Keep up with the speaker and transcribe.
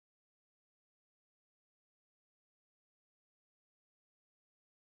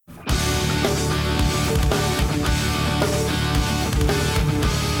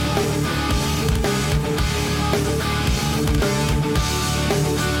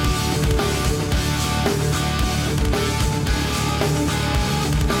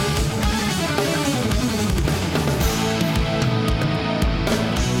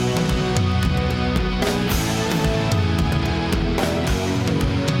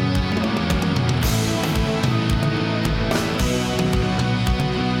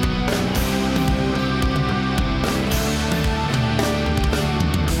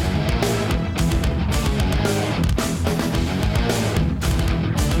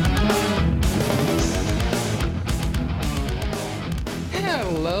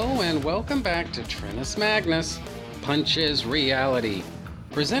and welcome back to Trennis Magnus, Punches Reality,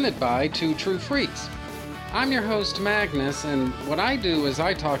 presented by Two True Freaks. I'm your host, Magnus, and what I do is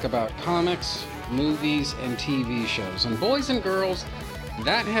I talk about comics, movies, and TV shows. And boys and girls,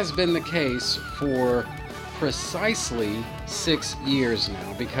 that has been the case for precisely 6 years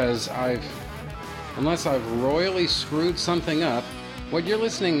now, because unless I've royally screwed something up, what you're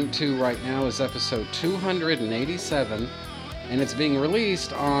listening to right now is episode 287, and it's being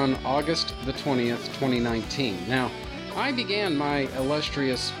released on August the 20th, 2019. Now, I began my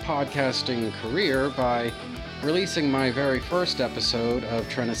illustrious podcasting career by releasing my very first episode of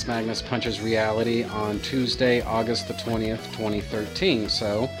Trennis Magnus Punches Reality on Tuesday, August the 20th, 2013.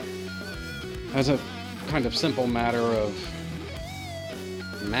 So, as a kind of simple matter of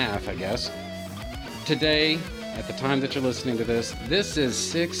math, I guess, today, at the time that you're listening to this is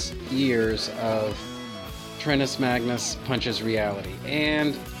 6 years of Trennis Magnus Punches Reality.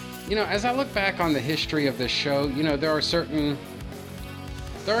 And, as I look back on the history of this show, there are certain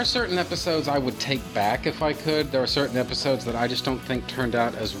episodes I would take back if I could. There are certain episodes that I just don't think turned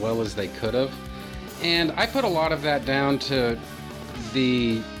out as well as they could have. And I put a lot of that down to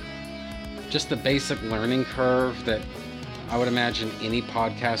the basic learning curve that I would imagine any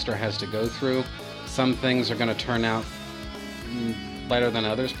podcaster has to go through. Some things are going to turn out better than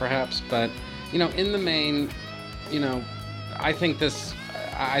others, perhaps, but in the main, I think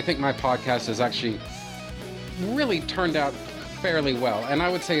my podcast has actually really turned out fairly well, and I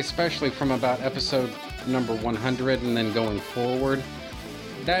would say especially from about episode number 100 and then going forward,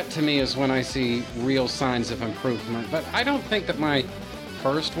 that to me is when I see real signs of improvement. But I don't think that my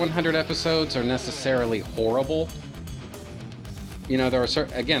first 100 episodes are necessarily horrible. There are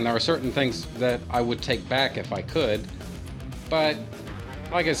certain things that I would take back if I could, but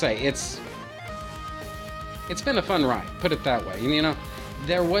like I say, it's been a fun ride, put it that way. And,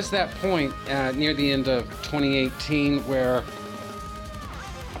 there was that point near the end of 2018 where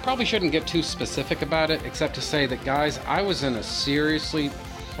I probably shouldn't get too specific about it, except to say that, guys, I was in a seriously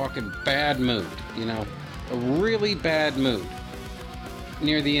fucking bad mood, a really bad mood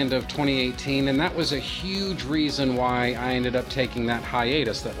near the end of 2018, and that was a huge reason why I ended up taking that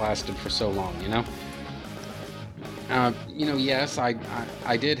hiatus that lasted for so long, yes,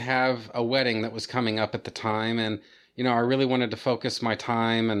 I did have a wedding that was coming up at the time, and, I really wanted to focus my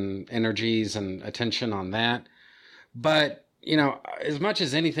time and energies and attention on that. But, as much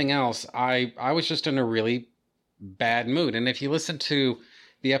as anything else, I was just in a really bad mood. And if you listen to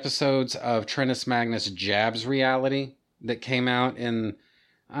the episodes of Trennis Magnus Jabs Reality that came out in,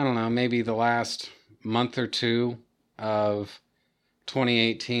 I don't know, maybe the last month or two of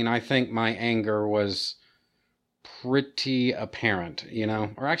 2018, I think my anger was pretty apparent,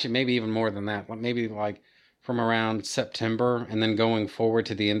 or actually maybe even more than that, maybe like from around September and then going forward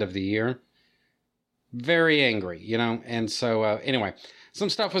to the end of the year. Very angry, and so anyway,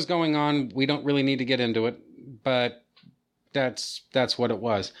 some stuff was going on. We don't really need to get into it, but that's what it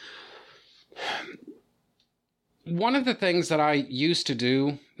was. One of the things that I used to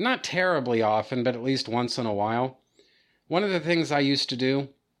do, not terribly often, but at least once in a while, one of the things I used to do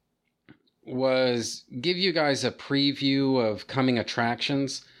was give you guys a preview of coming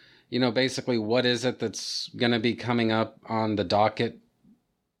attractions. Basically what is it that's going to be coming up on the docket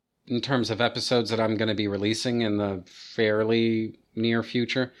in terms of episodes that I'm going to be releasing in the fairly near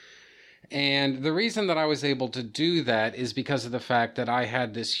future. And the reason that I was able to do that is because of the fact that I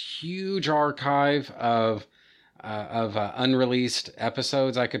had this huge archive of unreleased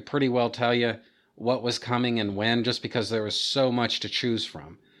episodes. I could pretty well tell you what was coming and when, just because there was so much to choose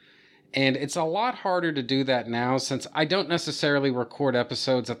from. And it's a lot harder to do that now, since I don't necessarily record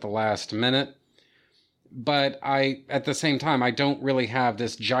episodes at the last minute, but at the same time, I don't really have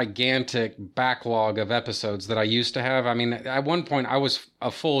this gigantic backlog of episodes that I used to have. I mean, at one point I was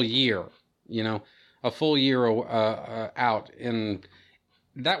a full year out, and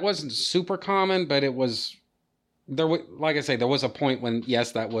that wasn't super common, but it was. Like I say, there was a point when,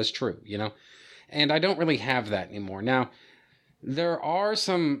 yes, that was true, and I don't really have that anymore. Now, there are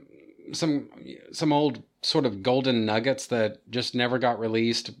some old sort of golden nuggets that just never got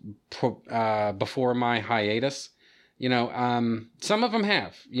released before my hiatus. Some of them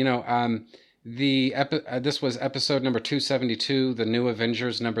have. This was episode number 272, The New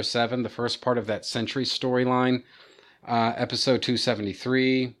Avengers number 7, the first part of that Century storyline. Episode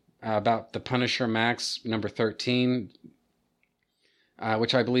 273. About the Punisher Max number 13,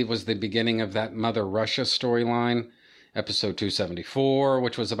 which I believe was the beginning of that Mother Russia storyline. Episode 274,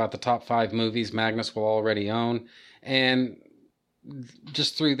 which was about the top 5 movies Magnus will already own. And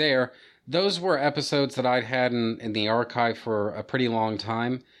just through there, those were episodes that I'd had in the archive for a pretty long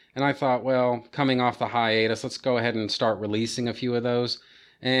time. And I thought, well, coming off the hiatus, let's go ahead and start releasing a few of those.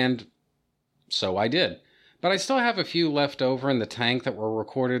 And so I did. But I still have a few left over in the tank that were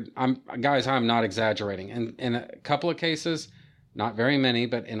recorded. I'm not exaggerating. And in a couple of cases, not very many,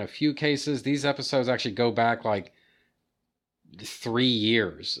 but in a few cases, these episodes actually go back like 3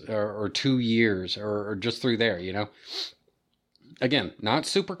 years or 2 years or just through there, you know. Again, not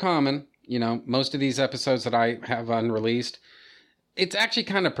super common. You know, most of these episodes that I have unreleased, it's actually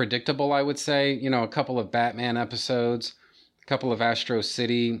kind of predictable, I would say. You know, a couple of Batman episodes, a couple of Astro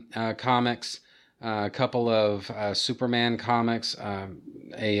City comics, a couple of Superman comics,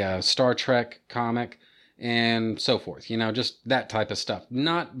 a Star Trek comic, and so forth. You know, just that type of stuff.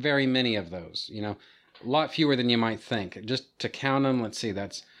 Not very many of those, you know. A lot fewer than you might think. Just to count them, let's see,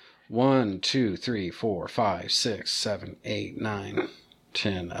 that's 1, 2, 3, 4, 5, 6, 7, 8, 9,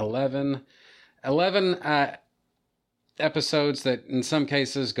 10, 11. 11 episodes that in some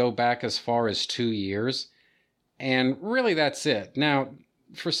cases go back as far as 2 years. And really that's it. Now,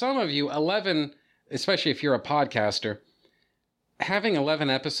 for some of you, 11, especially if you're a podcaster, having 11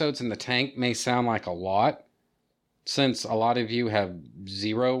 episodes in the tank may sound like a lot, since a lot of you have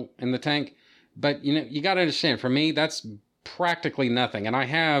 0 in the tank. But, you know, you got to understand, for me, that's practically nothing. And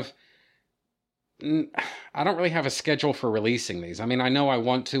I don't really have a schedule for releasing these. I mean, I know I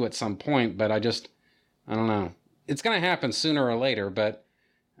want to at some point, but I don't know. It's going to happen sooner or later, but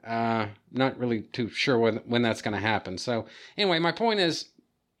not really too sure when that's going to happen. So anyway, my point is,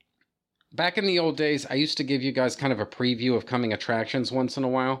 back in the old days, I used to give you guys kind of a preview of coming attractions once in a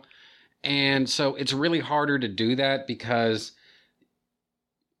while. And so it's really harder to do that because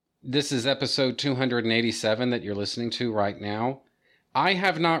this is episode 287 that you're listening to right now. I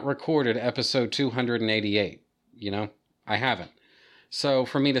have not recorded episode 288. You know, I haven't. So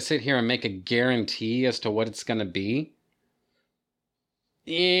for me to sit here and make a guarantee as to what it's going to be,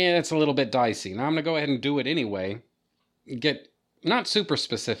 yeah, it's a little bit dicey. Now I'm going to go ahead and do it anyway. Get not super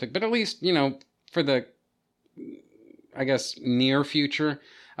specific, but at least, you know, for the, I guess, near future,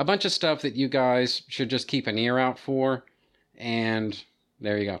 a bunch of stuff that you guys should just keep an ear out for. And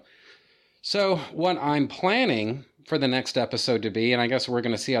there you go. So what I'm planning for the next episode to be, and I guess we're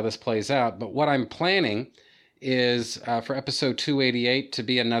going to see how this plays out, but what I'm planning is for episode 288 to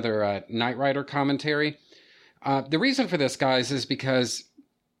be another Knight Rider commentary. The reason for this, guys, is because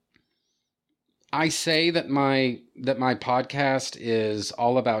I say that my podcast is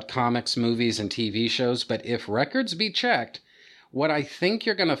all about comics, movies, and TV shows, but if records be checked, what I think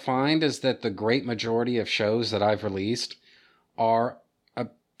you're going to find is that the great majority of shows that I've released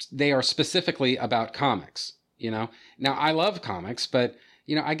they are specifically about comics, you know. Now, I love comics, but,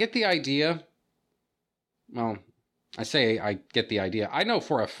 you know, I get the idea. Well, I say I get the idea. I know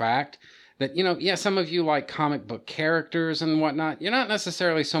for a fact that, you know, yeah, some of you like comic book characters and whatnot. You're not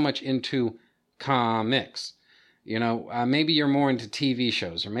necessarily so much into comics. You know, maybe you're more into TV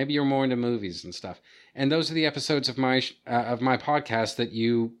shows, or maybe you're more into movies and stuff. And those are the episodes of my podcast that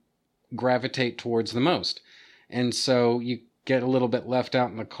you gravitate towards the most. And so you get a little bit left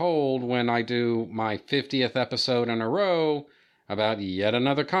out in the cold when I do my 50th episode in a row about yet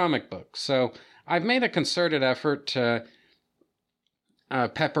another comic book. So I've made a concerted effort to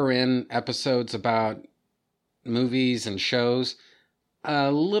pepper in episodes about movies and shows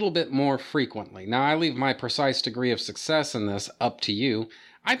a little bit more frequently. Now, I leave my precise degree of success in this up to you.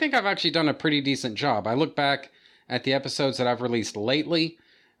 I think I've actually done a pretty decent job. I look back at the episodes that I've released lately.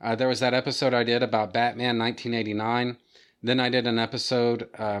 There was that episode I did about Batman 1989. Then I did an episode,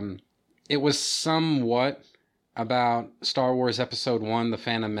 it was somewhat about Star Wars Episode 1, The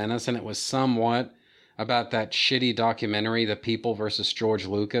Phantom Menace, and it was somewhat about that shitty documentary, The People versus George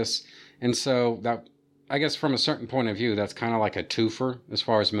Lucas. And so, that, I guess from a certain point of view, that's kind of like a twofer as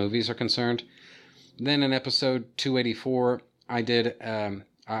far as movies are concerned. Then in episode 284, I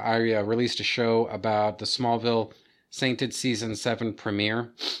released a show about the Smallville Sainted Season 7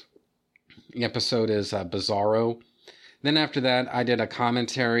 premiere. The episode is Bizarro. Then after that, I did a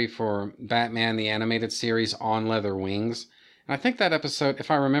commentary for Batman, the animated series, On Leather Wings. And I think that episode, if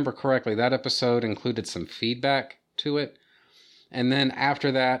I remember correctly, that episode included some feedback to it. And then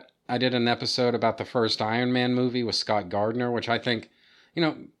after that, I did an episode about the first Iron Man movie with Scott Gardner, which I think, you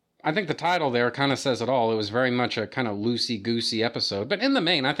know, I think the title there kind of says it all. It was very much a kind of loosey-goosey episode. But in the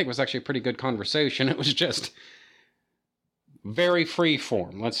main, I think it was actually a pretty good conversation. It was just very free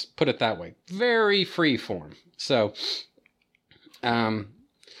form. Let's put it that way. Very free form. So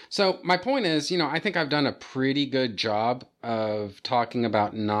my point is, you know, I think I've done a pretty good job of talking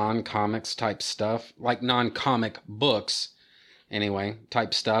about non-comics type stuff, like non-comic books, anyway,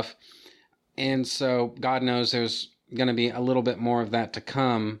 type stuff. And so God knows there's going to be a little bit more of that to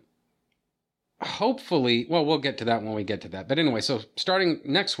come. Hopefully, well, we'll get to that when we get to that. But anyway, so starting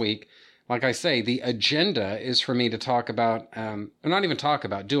next week, like I say, the agenda is for me to talk about, or not even talk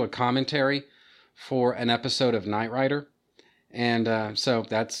about, do a commentary for an episode of Knight Rider. And so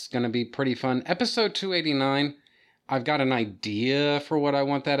that's going to be pretty fun. Episode 289, I've got an idea for what I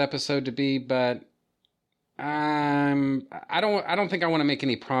want that episode to be, but I don't think I want to make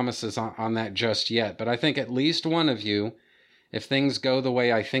any promises on that just yet. But I think at least one of you, if things go the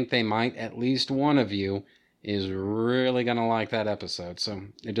way I think they might, at least one of you is really going to like that episode. So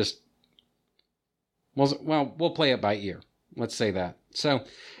it just, well, we'll play it by ear. Let's say that. So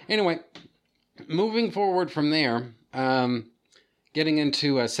anyway, moving forward from there, getting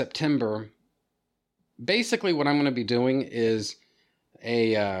into September, basically what I'm going to be doing is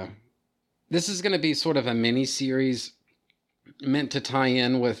this is going to be sort of a mini series meant to tie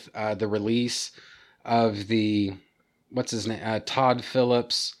in with the release of the, what's his name, Todd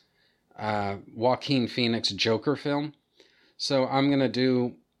Phillips, Joaquin Phoenix Joker film. So I'm going to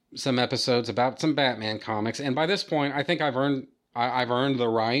do some episodes about some Batman comics. And by this point, I think I've earned the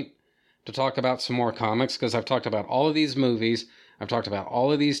right to talk about some more comics, because I've talked about all of these movies. I've talked about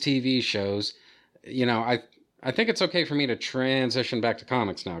all of these TV shows. You know, I think it's okay for me to transition back to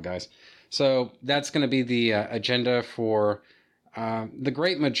comics now, guys. So that's going to be the agenda for the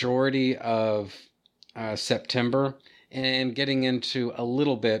great majority of September, and getting into a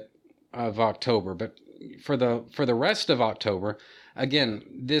little bit of October. But for the rest of October, again,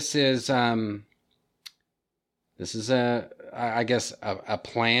 this is I guess a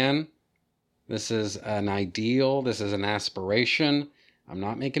plan. This is an ideal. This is an aspiration. I'm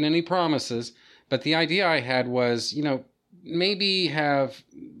not making any promises, but the idea I had was, you know, maybe have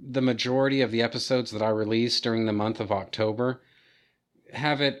the majority of the episodes that I release during the month of October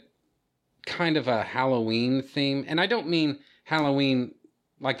have it kind of a Halloween theme. And I don't mean Halloween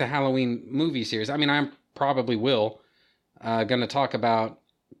like the Halloween movie series. I mean, I probably will going to talk about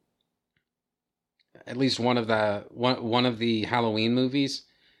at least one of the Halloween movies.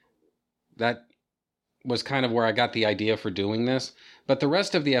 That was kind of where I got the idea for doing this. But the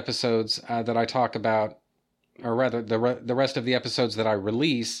rest of the episodes that I talk about, or rather the rest of the episodes that I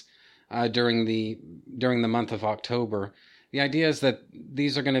release during the month of October, the idea is that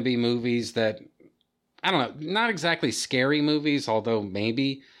these are going to be movies that, I don't know, not exactly scary movies, although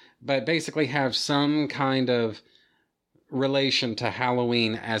maybe, but basically have some kind of relation to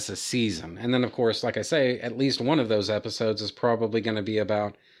Halloween as a season. And then, of course, like I say, at least one of those episodes is probably going to be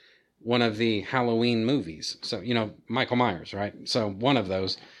about one of the Halloween movies. So, you know, Michael Myers, right? So one of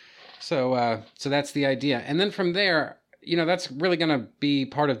those. So that's the idea. And then from there, you know, that's really going to be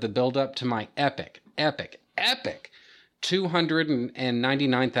part of the build up to my epic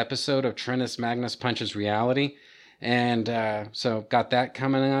 299th episode of Trentus Magnus Punches Reality. And so got that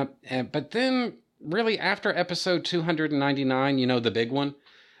coming up. But then really after episode 299, you know, the big one,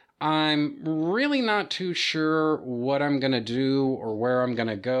 I'm really not too sure what I'm going to do or where I'm going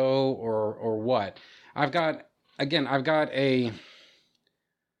to go or what. I've got an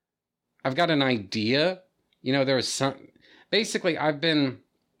idea. You know, basically I've been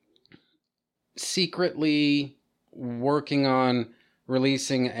secretly working on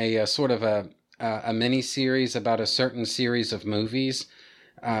releasing a sort of a mini series about a certain series of movies.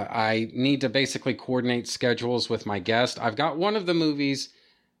 I need to basically coordinate schedules with my guest. I've got one of the movies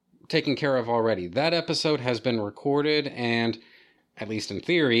taken care of already. That episode has been recorded, and at least in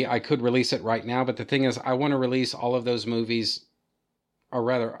theory, I could release it right now. But the thing is, I want to release all of those movies, or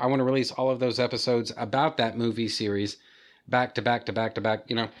rather, I want to release all of those episodes about that movie series back to back,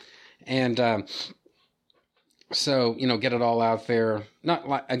 you know. And so, you know, get it all out there. Not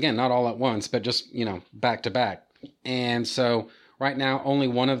all at once, but just, you know, back to back. And so right now, only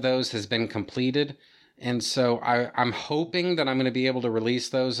one of those has been completed. And so I'm hoping that I'm going to be able to release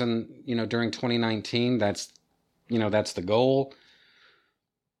those during 2019. That's the goal.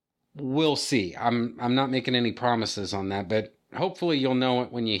 We'll see. I'm not making any promises on that, but hopefully you'll know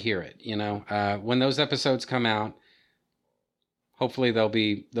it when you hear it. You know, when those episodes come out, hopefully they'll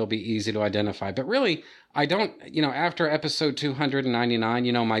be easy to identify. But really, I don't, you know, after episode 299,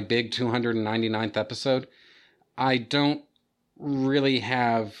 you know, my big 299th episode, I don't really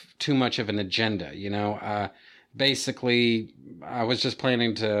have too much of an agenda, you know. Basically, I was just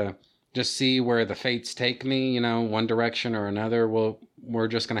planning to just see where the fates take me, you know, one direction or another. Well, we're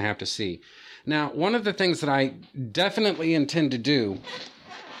just going to have to see. Now, one of the things that I definitely intend to do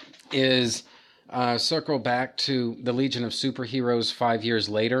is circle back to the Legion of Superheroes 5 Years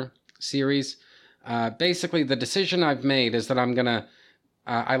Later series. Basically, the decision I've made is that I'm going to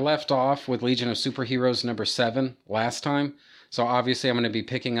I left off with Legion of Superheroes number 7 last time. So obviously I'm going to be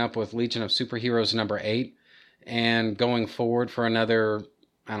picking up with Legion of Superheroes number 8 and going forward for another,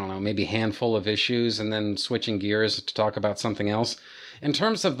 I don't know, maybe handful of issues and then switching gears to talk about something else. In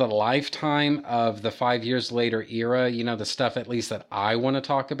terms of the lifetime of the 5 years later era, the stuff at least that I want to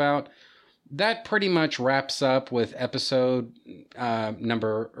talk about, that pretty much wraps up with issue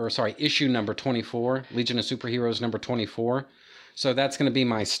number 24, Legion of Superheroes number 24. So that's going to be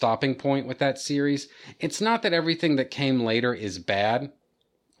my stopping point with that series. It's not that everything that came later is bad.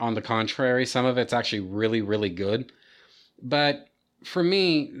 On the contrary, some of it's actually really, really good. But for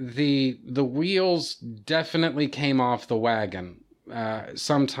me, the wheels definitely came off the wagon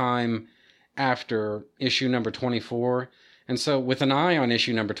sometime after issue number 24. And so with an eye on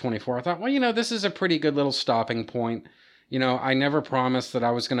issue number 24, I thought, well, this is a pretty good little stopping point. I never promised that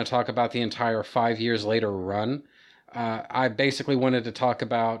I was going to talk about the entire 5 years later run. I basically wanted to talk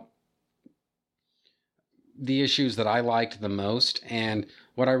about the issues that I liked the most. And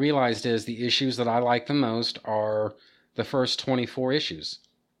what I realized is the issues that I like the most are the first 24 issues.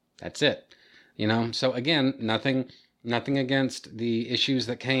 That's it. So again, nothing against the issues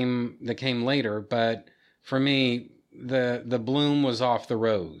that came later, but for me, the bloom was off the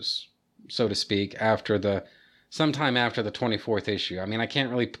rose, so to speak, sometime after the 24th issue. I mean, I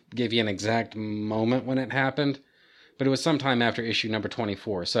can't really give you an exact moment when it happened, but it was sometime after issue number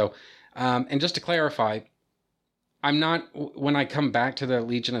 24. So, and just to clarify, when I come back to the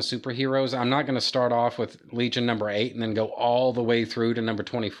Legion of Superheroes, I'm not going to start off with Legion number 8 and then go all the way through to number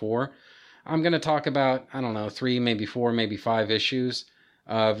 24. I'm going to talk about, 3, maybe 4, maybe 5 issues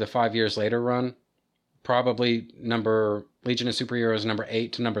of the 5 years later run. Probably Legion of Superheroes number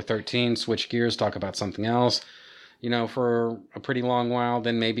 8 to number 13, switch gears, talk about something else, for a pretty long while,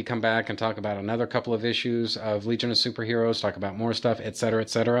 then maybe come back and talk about another couple of issues of Legion of Superheroes, talk about more stuff, etc.,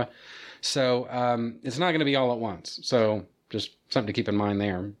 etc. So it's not going to be all at once. So just something to keep in mind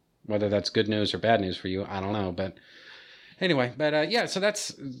there. Whether that's good news or bad news for you, I don't know. But anyway, so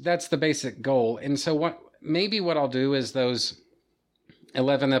that's the basic goal. And so what I'll do is those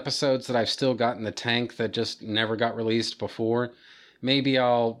 11 episodes that I've still got in the tank that just never got released before, maybe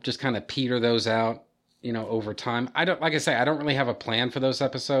I'll just kind of peter those out, over time. I don't really have a plan for those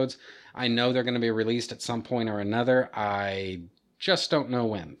episodes. I know they're going to be released at some point or another. I just don't know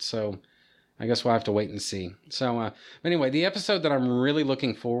when. So I guess we'll have to wait and see. So anyway, the episode that I'm really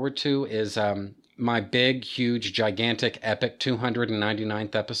looking forward to is my big, huge, gigantic, epic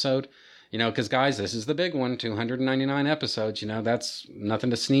 299th episode. Because guys, this is the big one, 299 episodes. That's nothing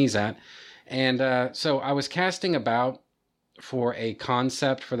to sneeze at. And so I was casting about for a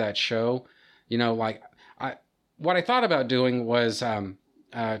concept for that show. What I thought about doing was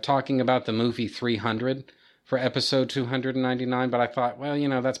talking about the movie 300 for episode 299. But I thought,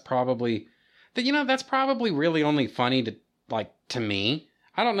 well, that's probably really only funny to me.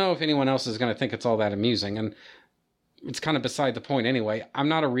 I don't know if anyone else is going to think it's all that amusing. And it's kind of beside the point anyway. I'm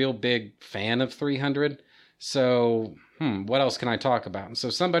not a real big fan of 300. So, what else can I talk about? And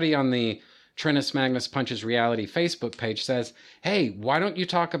so somebody on the Trinus Magnus Punches Reality Facebook page says, hey, why don't you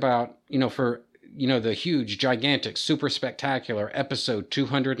talk about, the huge, gigantic, super spectacular episode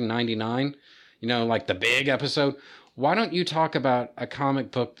 299, the big episode. Why don't you talk about a comic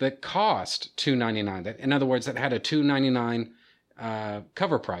book that cost $2.99? That, in other words, that had a $2.99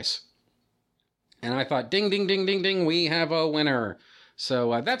 cover price. And I thought, ding, ding, ding, ding, ding, we have a winner.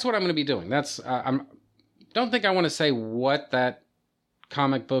 So that's what I'm going to be doing. Don't think I want to say what that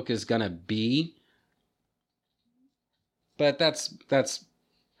comic book is going to be. But that's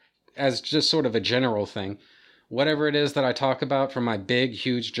as just sort of a general thing. Whatever it is that I talk about for my big,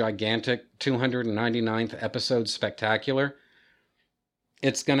 huge, gigantic 299th episode spectacular,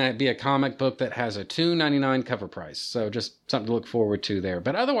 it's going to be a comic book that has a $2.99 cover price. So just something to look forward to there.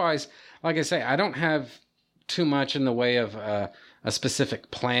 But otherwise, like I say, I don't have too much in the way of a specific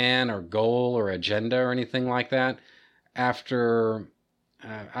plan or goal or agenda or anything like that. I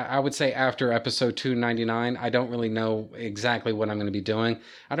would say after episode 299, I don't really know exactly what I'm going to be doing.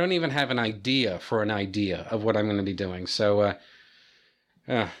 I don't even have an idea of what I'm going to be doing. So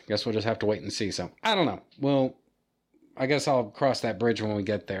I guess we'll just have to wait and see. So I don't know. Well, I guess I'll cross that bridge when we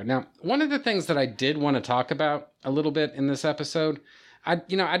get there. Now, one of the things that I did want to talk about a little bit in this episode, I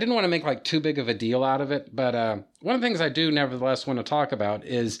didn't want to make too big of a deal out of it, but one of the things I do nevertheless want to talk about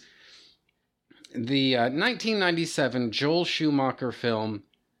is the 1997 Joel Schumacher film,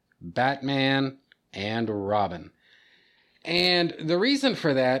 Batman and Robin. And the reason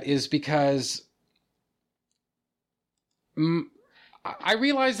for that is because I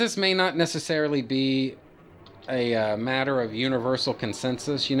realize this may not necessarily be a matter of universal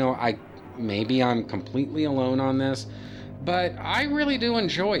consensus. Maybe I'm completely alone on this, but I really do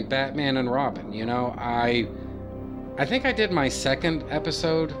enjoy Batman and Robin. I think I did my second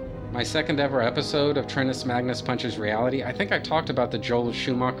ever episode of Trentus Magnus Punches Reality. I think I talked about the Joel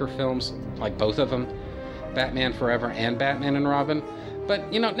Schumacher films, like both of them, Batman Forever and Batman and Robin. But,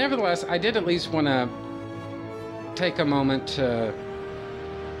 nevertheless, I did at least want to take a moment to,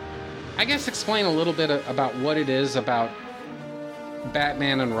 I guess, explain a little bit about what it is about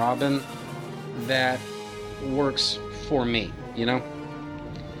Batman and Robin that works for me,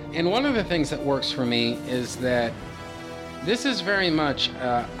 And one of the things that works for me is that this is very much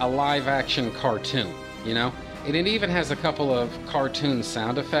a live-action cartoon, And it even has a couple of cartoon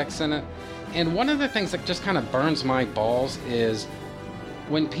sound effects in it. And one of the things that just kind of burns my balls is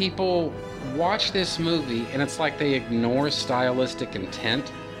when people watch this movie and it's like they ignore stylistic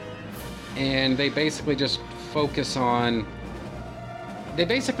intent and they basically just focus on... They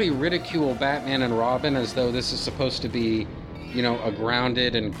basically ridicule Batman and Robin as though this is supposed to be, a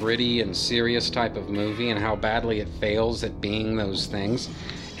grounded and gritty and serious type of movie, and how badly it fails at being those things.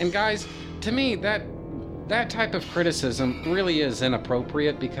 And guys, to me, that type of criticism really is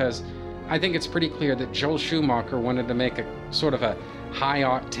inappropriate, because I think it's pretty clear that Joel Schumacher wanted to make a sort of a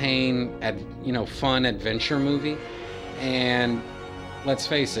high-octane, fun adventure movie. And let's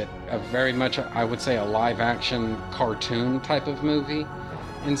face it, a very much, I would say, a live-action cartoon type of movie.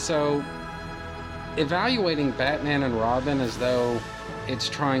 And so, evaluating Batman and Robin as though it's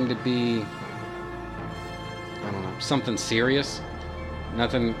trying to be, I don't know, something serious.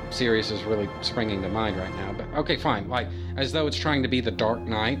 Nothing serious is really springing to mind right now, but okay, fine. Like, as though it's trying to be The Dark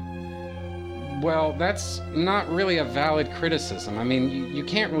Knight. Well, that's not really a valid criticism. I mean, you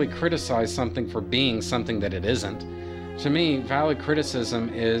can't really criticize something for being something that it isn't. To me, valid criticism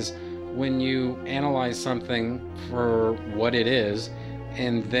is when you analyze something for what it is,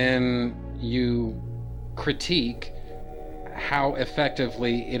 and then you critique how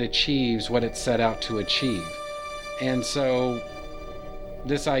effectively it achieves what it set out to achieve. And so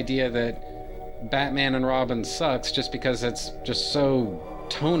this idea that Batman and Robin sucks just because it's just so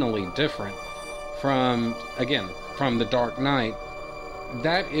tonally different from The Dark Knight,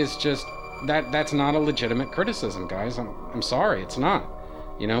 that is just, that's not a legitimate criticism, guys. I'm sorry, it's not.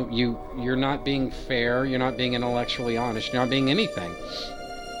 You're not being fair, you're not being intellectually honest, you're not being anything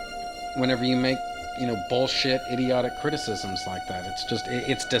whenever you make, bullshit, idiotic criticisms like that.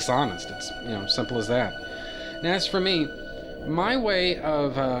 It's dishonest. It's, simple as that. Now, as for me, my way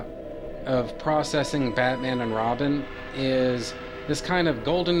of processing Batman and Robin is this kind of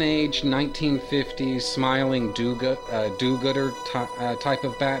golden age 1950s smiling do-gooder type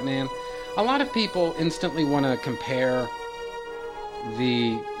of Batman. A lot of people instantly want to compare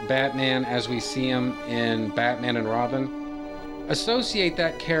the Batman as we see him in Batman and Robin, associate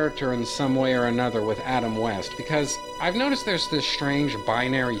that character in some way or another with Adam West, because I've noticed there's this strange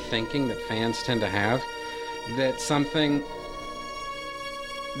binary thinking that fans tend to have, that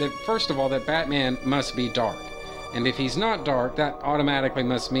first of all, that Batman must be dark. And if he's not dark, that automatically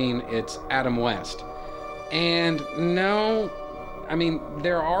must mean it's Adam West. And no, I mean,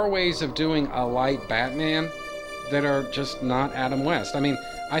 there are ways of doing a light Batman that are just not Adam West. I mean,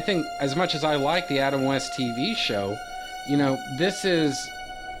 I think as much as I like the Adam West TV show, this is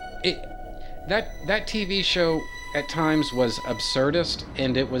it. That TV show at times was absurdist,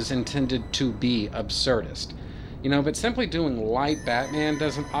 and it was intended to be absurdist. But simply doing light Batman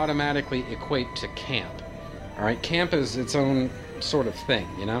doesn't automatically equate to camp. All right, camp is its own sort of thing,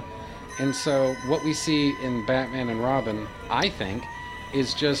 And so what we see in Batman and Robin, I think,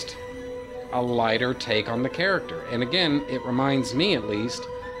 is just a lighter take on the character. And again, it reminds me, at least,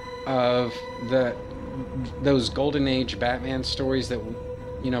 of those golden age Batman stories that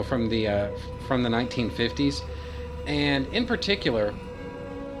from the 1950s. And in particular,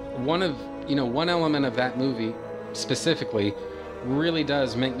 one element of that movie specifically really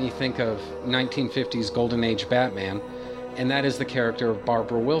does make me think of 1950s golden age Batman, and that is the character of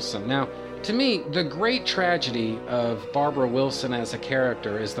Barbara Wilson. Now, to me, the great tragedy of Barbara Wilson as a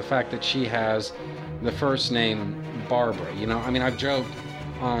character is the fact that she has the first name Barbara. I've joked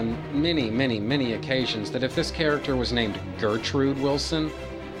on many, many, many occasions that if this character was named Gertrude Wilson,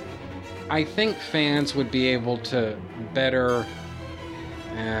 I think fans would be able to better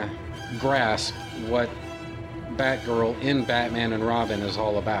grasp what Batgirl in Batman and Robin is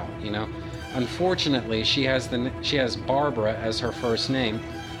all about. Unfortunately, she has Barbara as her first name,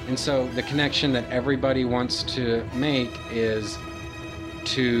 and so the connection that everybody wants to make is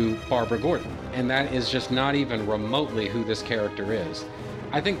to Barbara Gordon, and that is just not even remotely who this character is.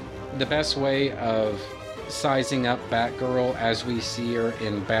 I think the best way of sizing up Batgirl as we see her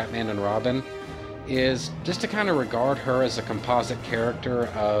in Batman and Robin is just to kind of regard her as a composite character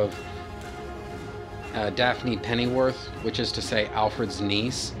of Daphne Pennyworth, which is to say Alfred's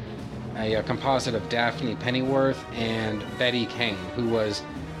niece, a composite of Daphne Pennyworth and Betty Kane, who was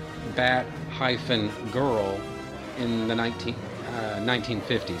Bat-Girl in the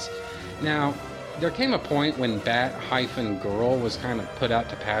 1950s. Now, there came a point when Bat-Girl was kind of put out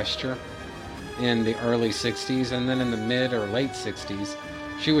to pasture in the early 60s, and then in the mid or late 60s,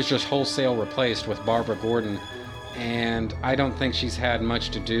 she was just wholesale replaced with Barbara Gordon, and I don't think she's had much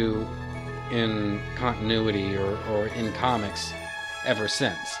to do in continuity or in comics ever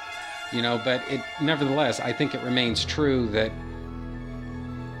since. You know, but nevertheless, I think it remains true that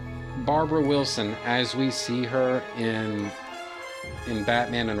Barbara Wilson, as we see her in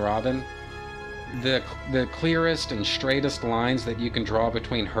Batman and Robin, the clearest and straightest lines that you can draw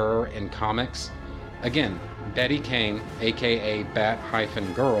between her and comics, again, Betty Kane, aka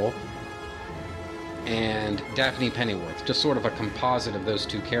Bat-Girl, and Daphne Pennyworth, just sort of a composite of those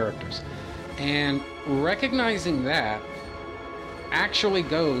two characters. And recognizing that actually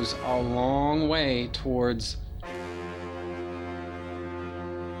goes a long way towards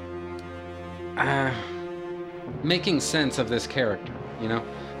making sense of this character, you know?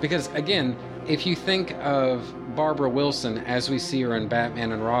 Because, again, if you think of Barbara Wilson as we see her in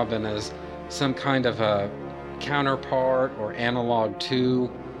Batman and Robin as some kind of a counterpart or analog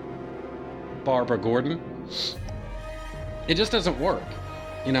to Barbara Gordon, it just doesn't work.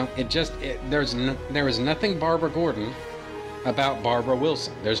 You know, there is nothing Barbara Gordon about Barbara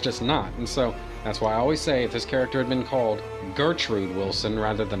Wilson. There's just not. And so that's why I always say if this character had been called Gertrude Wilson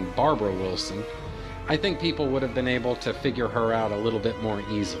rather than Barbara Wilson, I think people would have been able to figure her out a little bit more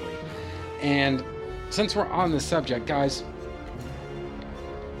easily. And since we're on the subject, guys,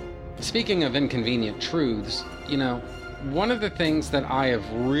 speaking of inconvenient truths, you know, one of the things that I have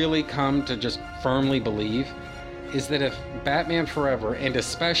really come to just firmly believe is that if Batman Forever, and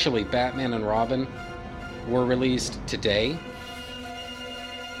especially Batman and Robin, were released today,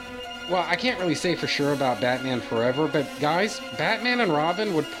 well, I can't really say for sure about Batman Forever, but guys, Batman and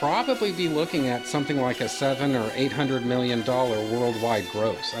Robin would probably be looking at something like a $700 or $800 million worldwide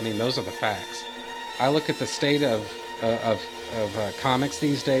gross. I mean, those are the facts. I look at the state of comics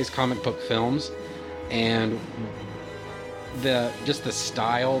these days, comic book films, and the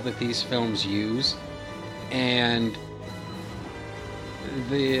style that these films use, and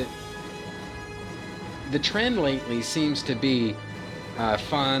the trend lately seems to be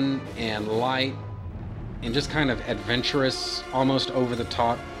fun and light and just kind of adventurous, almost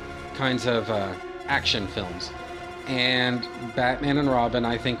over-the-top kinds of action films. And Batman and Robin,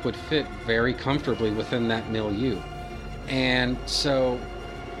 I think, would fit very comfortably within that milieu. And so,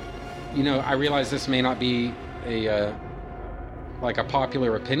 you know, I realize this may not be a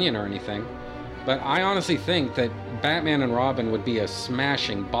popular opinion or anything, but I honestly think that Batman and Robin would be a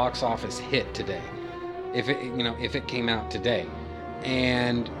smashing box office hit today, if it came out today.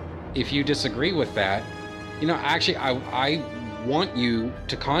 And if you disagree with that, you know, actually, I want you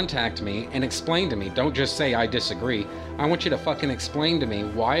to contact me and explain to me. Don't just say I disagree. I want you to fucking explain to me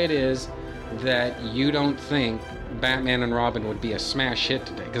why it is that you don't think Batman and Robin would be a smash hit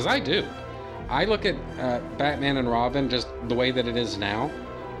today. Because I do. I look at Batman and Robin just the way that it is now,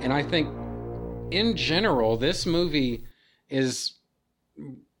 and I think, in general, this movie it's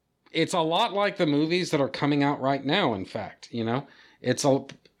a lot like the movies that are coming out right now, in fact, you know? It's,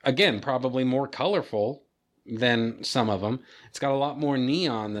 again, probably more colorful than some of them. It's got a lot more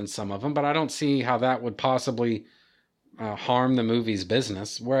neon than some of them, but I don't see how that would possibly harm the movie's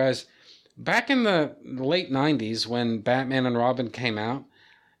business. Whereas back in the late 90s, when Batman and Robin came out,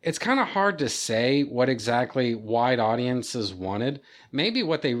 it's kind of hard to say what exactly wide audiences wanted. Maybe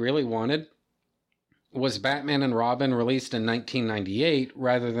what they really wanted was Batman and Robin released in 1998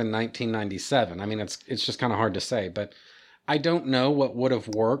 rather than 1997. I mean, it's just kind of hard to say, but I don't know what would have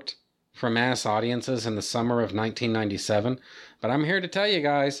worked for mass audiences in the summer of 1997, but I'm here to tell you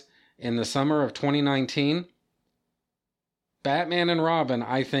guys, in the summer of 2019, Batman and Robin,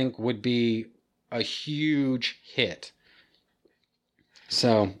 I think, would be a huge hit.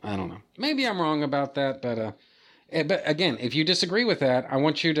 So, I don't know. Maybe I'm wrong about that, but again, if you disagree with that, I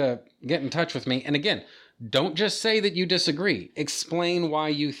want you to get in touch with me. And again, don't just say that you disagree. Explain why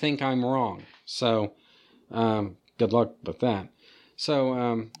you think I'm wrong. So, good luck with that.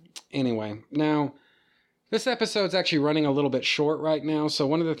 So, anyway, now, this episode's actually running a little bit short right now, so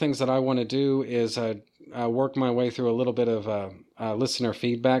one of the things that I want to do is work my way through a little bit of listener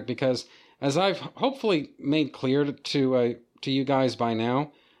feedback, because as I've hopefully made clear to you guys by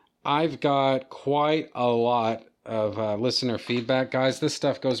now, I've got quite a lot of listener feedback, guys. This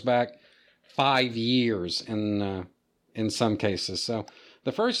stuff goes back 5 years in some cases. So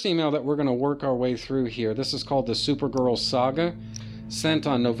the first email that we're going to work our way through here, this is called the Supergirl Saga, sent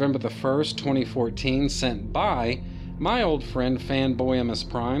on November the 1st, 2014, sent by my old friend Fanboy MS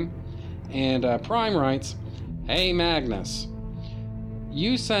Prime. And Prime writes, "Hey Magnus,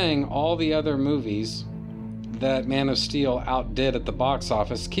 you saying all the other movies that Man of Steel outdid at the box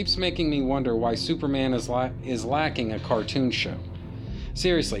office keeps making me wonder why Superman is lacking a cartoon show.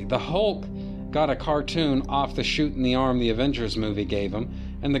 Seriously, the Hulk got a cartoon off the shoot in the arm the Avengers movie gave him,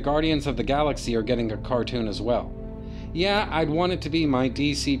 and the Guardians of the Galaxy are getting a cartoon as well. Yeah, I'd want it to be my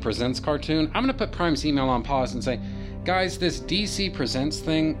DC Presents cartoon." I'm going to put Prime's email on pause and say, guys, this DC Presents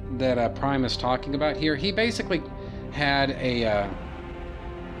thing that Prime is talking about here, he basically had an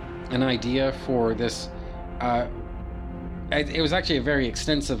idea for this. It was actually a very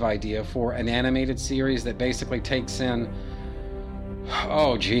extensive idea for an animated series that basically takes in,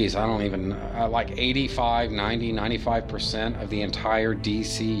 oh geez, I don't even, like 85, 90, 95% of the entire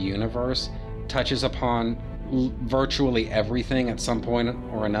DC universe, touches upon virtually everything at some point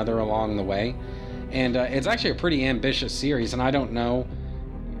or another along the way. And it's actually a pretty ambitious series, and I don't know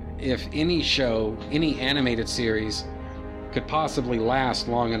if any show, any animated series could possibly last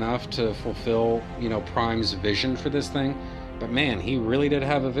long enough to fulfill, Prime's vision for this thing. But man, he really did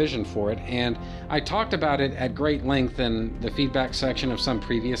have a vision for it. And I talked about it at great length in the feedback section of some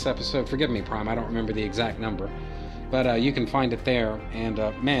previous episode. Forgive me, Prime, I don't remember the exact number. But you can find it there. And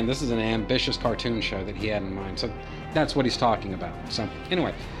man, this is an ambitious cartoon show that he had in mind. So that's what he's talking about. So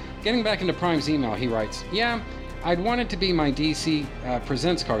anyway, getting back into Prime's email, he writes, "Yeah, I'd want it to be my DC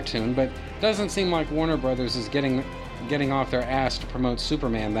Presents cartoon, but doesn't seem like Warner Brothers is getting off their ass to promote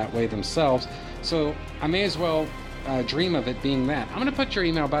Superman that way themselves, so I may as well dream of it being that." I'm going to put your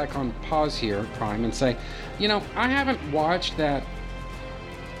email back on pause here, Prime, and say, I haven't watched that,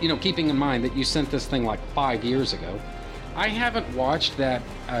 keeping in mind that you sent this thing like 5 years ago, I haven't watched that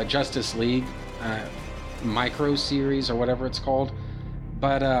Justice League micro series or whatever it's called,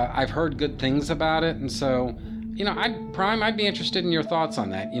 but I've heard good things about it, and so, I'd be interested in your thoughts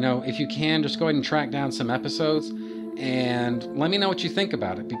on that. If you can, just go ahead and track down some episodes and let me know what you think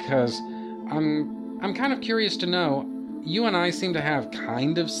about it, because I'm kind of curious to know. You and I seem to have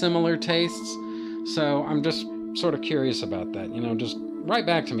kind of similar tastes, so I'm just sort of curious about that. Just write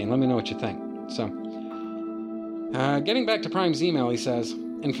back to me and let me know what you think. So, getting back to Prime's email, he says,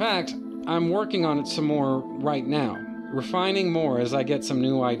 "In fact, I'm working on it some more right now, refining more as I get some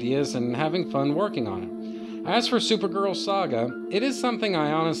new ideas and having fun working on it. As for Supergirl Saga, it is something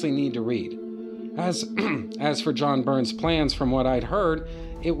I honestly need to read. As for John Byrne's plans, from what I'd heard,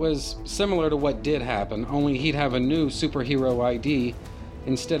 it was similar to what did happen, only he'd have a new superhero ID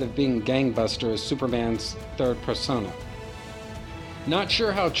instead of being Gangbuster as Superman's third persona. Not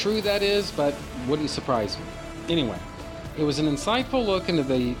sure how true that is, but wouldn't surprise me. Anyway, it was an insightful look into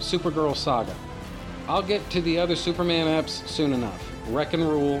the Supergirl Saga. I'll get to the other Superman apps soon enough. Wreck and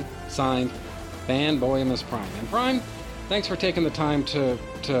Rule, signed, Fanboy MS Prime." And Prime, thanks for taking the time to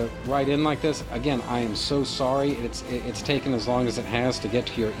write in like this. Again, I am so sorry it's taken as long as it has to get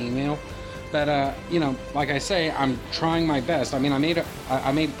to your email. But like I say, I'm trying my best. I mean,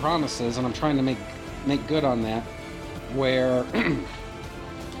 I made promises, and I'm trying to make good on that. Where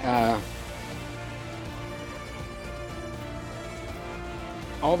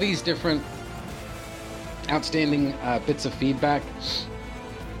all these different outstanding bits of feedback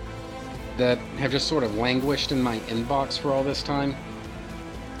that have just sort of languished in my inbox for all this time,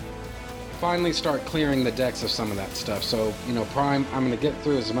 finally start clearing the decks of some of that stuff. So, Prime, I'm going to get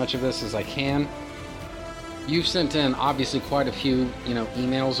through as much of this as I can. You've sent in, obviously, quite a few,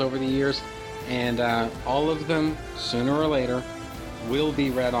 emails over the years, and all of them, sooner or later, will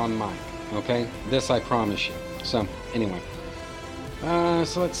be read on mic, okay? This I promise you. So, anyway.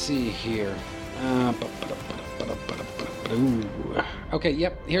 So let's see here. Okay,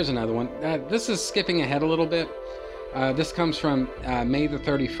 yep, here's another one. This is skipping ahead a little bit. This comes from May the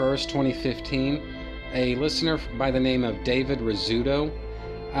 31st, 2015. A listener by the name of David Rizzuto.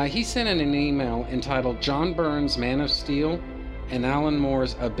 He sent in an email entitled John Byrne's Man of Steel and Alan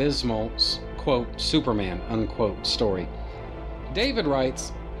Moore's abysmal, quote, Superman, unquote, story. David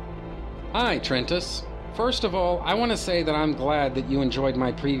writes, "Hi, Trentus. First of all, I want to say that I'm glad that you enjoyed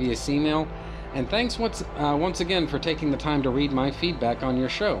my previous email, and thanks once again for taking the time to read my feedback on your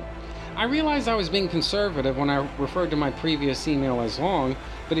show. I realized I was being conservative when I referred to my previous email as long,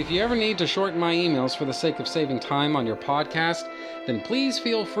 but if you ever need to shorten my emails for the sake of saving time on your podcast, then please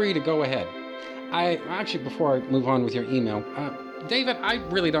feel free to go ahead. Before I move on with your email, David, I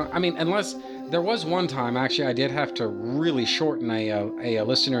really don't. I mean, unless there was one time actually, I did have to really shorten a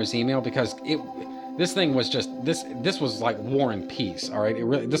listener's email because this thing was just this was like War and Peace. All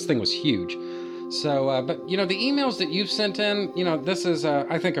right, this thing was huge. So, but the emails that you've sent in, this is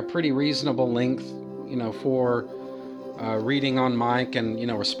I think a pretty reasonable length, for reading on mic and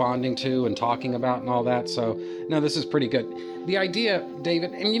responding to and talking about and all that. So no, this is pretty good. The idea,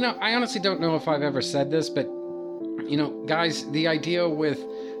 David, and I honestly don't know if I've ever said this, but guys, the idea with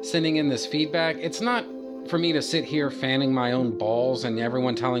sending in this feedback, it's not for me to sit here fanning my own balls and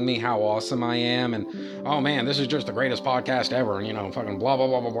everyone telling me how awesome I am and, oh man, this is just the greatest podcast ever, and fucking blah blah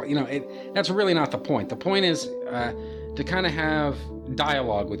blah blah blah. That's really not the point. The point is to kind of have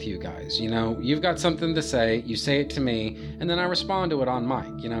dialogue with you guys. You've got something to say, you say it to me, and then I respond to it on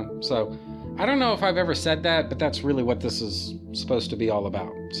mic. So I don't know if I've ever said that, but that's really what this is supposed to be all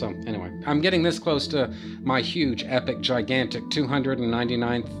about. So anyway, I'm getting this close to my huge, epic, gigantic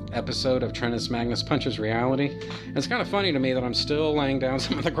 299th episode of Trentus Magnus Punches Reality. And it's kind of funny to me that I'm still laying down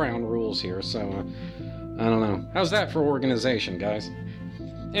some of the ground rules here. So I don't know. How's that for organization, guys?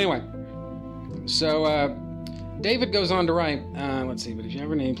 Anyway, so David goes on to write, let's see, but if you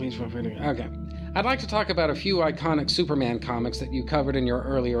have a name, please feel free to... Okay. I'd like to talk about a few iconic Superman comics that you covered in your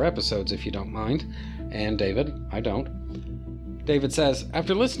earlier episodes, if you don't mind. And David, I don't. David says,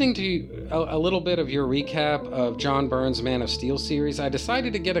 after listening to a little bit of your recap of John Byrne's Man of Steel series, I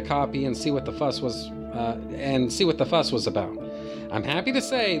decided to get a copy and see what the fuss was about. I'm happy to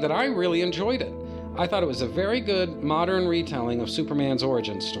say that I really enjoyed it. I thought it was a very good modern retelling of Superman's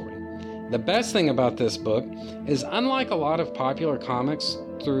origin story. The best thing about this book is, unlike a lot of popular comics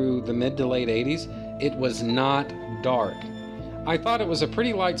through the mid to late 80s, it was not dark. I thought it was a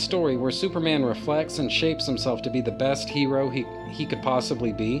pretty light story where Superman reflects and shapes himself to be the best hero he could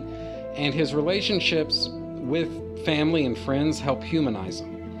possibly be, and his relationships with family and friends help humanize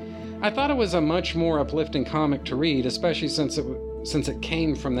him. I thought it was a much more uplifting comic to read, especially since it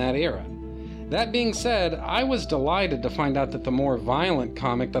came from that era. That being said, I was delighted to find out that the more violent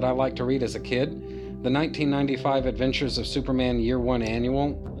comic that I liked to read as a kid, the 1995 Adventures of Superman Year One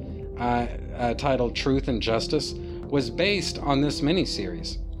Annual, titled Truth and Justice, was based on this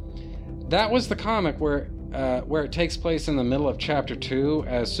miniseries. That was the comic where it takes place in the middle of Chapter 2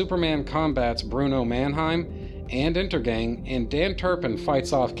 as Superman combats Bruno Mannheim and Intergang, and Dan Turpin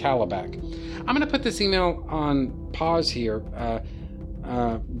fights off Calabac. I'm going to put this email on pause here,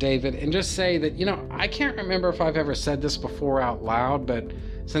 David, and just say that, I can't remember if I've ever said this before out loud, but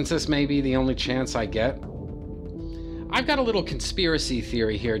since this may be the only chance I get, I've got a little conspiracy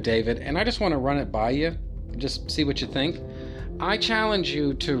theory here, David, and I just want to run it by you, just see what you think. I challenge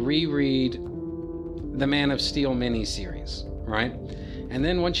you to reread the Man of Steel miniseries, right? And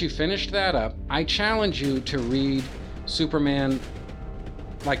then once you finished that up, I challenge you to read Superman,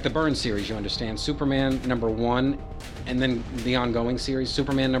 like the Byrne series, you understand, Superman #1, and then the ongoing series,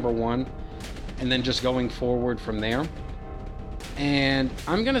 Superman #1, and then just going forward from there. And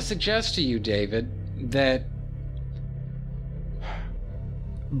I'm going to suggest to you, David, that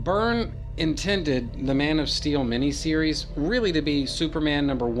Byrne intended the Man of Steel miniseries really to be Superman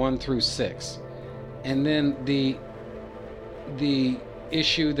 #1 through 6. And then the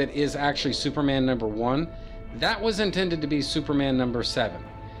issue that is actually Superman #1, that was intended to be Superman #7.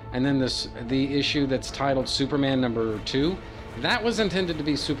 And then the issue that's titled Superman #2, that was intended to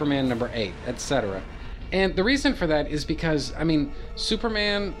be Superman #8, etc. And the reason for that is because,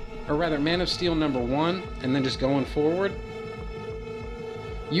 Superman, or rather Man of Steel #1, and then just going forward,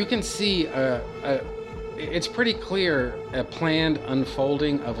 you can see it's pretty clear a planned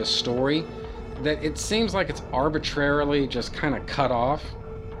unfolding of a story that it seems like it's arbitrarily just kind of cut off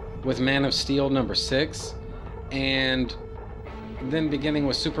with Man of Steel #6, and then beginning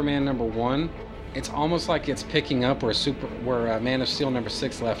with Superman #1, it's almost like it's picking up where Man of Steel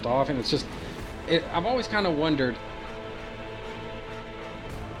 #6 left off, and it's just, I've always kind of wondered,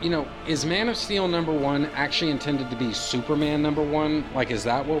 is Man of Steel #1 actually intended to be Superman #1? Like, is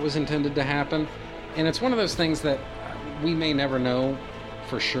that what was intended to happen? And it's one of those things that we may never know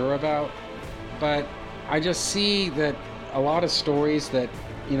for sure about, but I just see that a lot of stories that,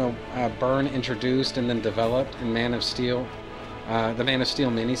 Byrne introduced and then developed in Man of Steel, the Man of Steel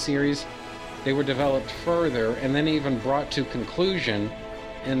miniseries, they were developed further and then even brought to conclusion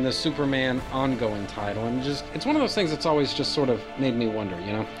in the Superman ongoing title. And it's one of those things that's always just sort of made me wonder,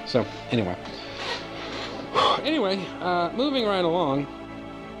 So, anyway, moving right along,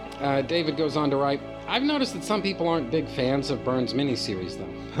 David goes on to write, I've noticed that some people aren't big fans of Byrne's miniseries,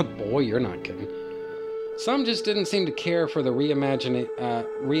 though. Boy, you're not kidding. Some just didn't seem to care for the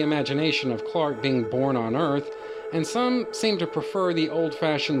reimagination of Clark being born on Earth, and some seem to prefer the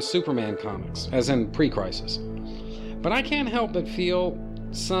old-fashioned Superman comics, as in pre-Crisis. But I can't help but feel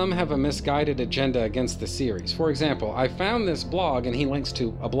some have a misguided agenda against the series. For example, I found this blog, and he links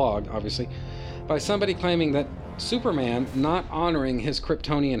to a blog, obviously, by somebody claiming that Superman not honoring his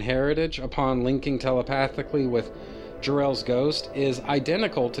Kryptonian heritage upon linking telepathically with Jor-El's ghost is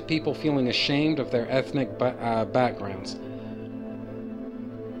identical to people feeling ashamed of their ethnic backgrounds.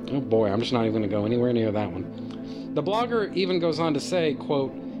 Oh boy, I'm just not even going to go anywhere near that one. The blogger even goes on to say,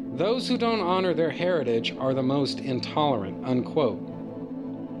 quote, "Those who don't honor their heritage are the most intolerant," unquote.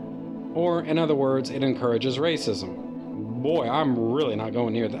 Or, in other words, it encourages racism. Boy, I'm really not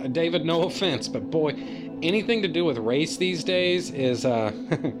going near that. David, no offense, but boy, anything to do with race these days is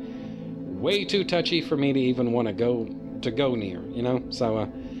way too touchy for me to even want to go near, you know? So,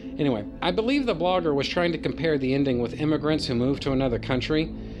 anyway, I believe the blogger was trying to compare the ending with immigrants who moved to another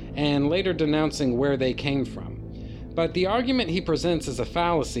country and later denouncing where they came from. But the argument he presents is a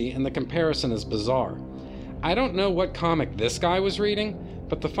fallacy, and the comparison is bizarre. I don't know what comic this guy was reading,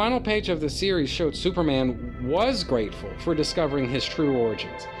 but the final page of the series showed Superman was grateful for discovering his true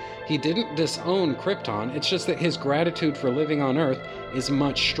origins. He didn't disown Krypton, it's just that his gratitude for living on Earth is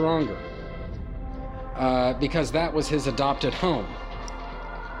much stronger. Because that was his adopted home.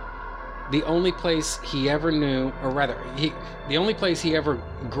 The only place he ever knew, or rather, the only place he ever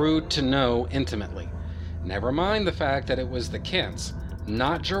grew to know intimately. Never mind the fact that it was the Kents,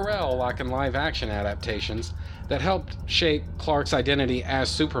 not Jor-El like in live-action adaptations, that helped shape Clark's identity as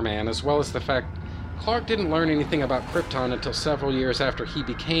Superman, as well as the fact Clark didn't learn anything about Krypton until several years after he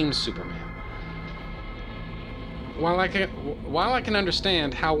became Superman. While I can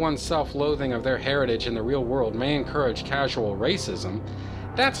understand how one's self-loathing of their heritage in the real world may encourage casual racism,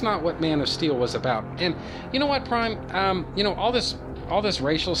 that's not what Man of Steel was about. And you know what, Prime? All this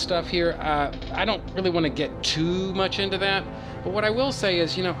racial stuff here, I don't really want to get too much into that. But what I will say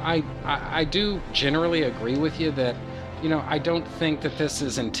is, I do generally agree with you that, I don't think that this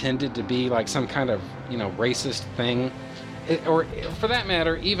is intended to be like some kind of, racist thing. Or for that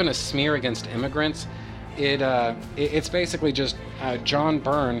matter, even a smear against immigrants. It's basically just John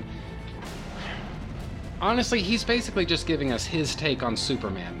Byrne. Honestly, he's basically just giving us his take on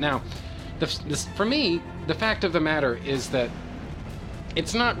Superman. Now, for me, the fact of the matter is that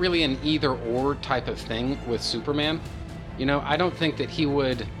it's not really an either-or type of thing with Superman. I don't think that he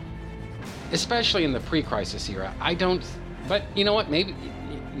would, especially in the pre-Crisis era, but you know what, maybe,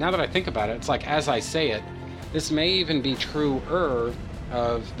 now that I think about it, it's like, as I say it, this may even be truer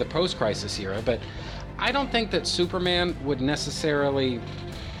of the post-Crisis era, but I don't think that Superman would necessarily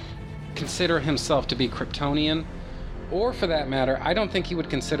consider himself to be Kryptonian, or for that matter, I don't think he would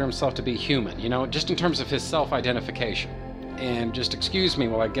consider himself to be human, just in terms of his self-identification. And just excuse me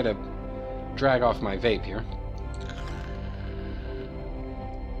while I get a drag off my vape here.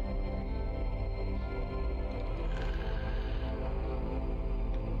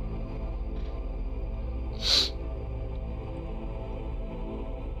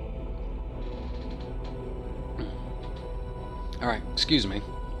 Alright, excuse me.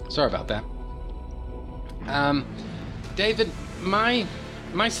 Sorry about that. David, my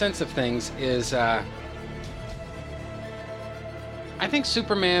sense of things is, I think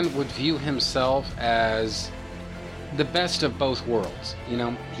Superman would view himself as the best of both worlds.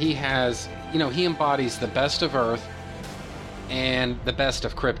 He embodies the best of Earth and the best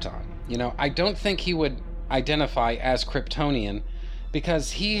of Krypton. I don't think he would identify as Kryptonian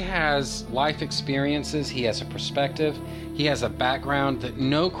because he has life experiences, he has a perspective, he has a background that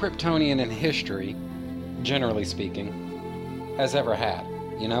no Kryptonian in history, generally speaking, has ever had,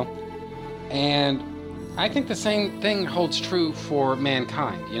 And I think the same thing holds true for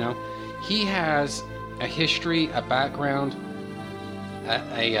mankind, He has a history, a background,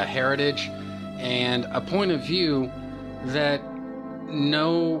 a heritage, and a point of view that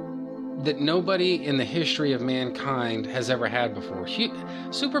nobody in the history of mankind has ever had before.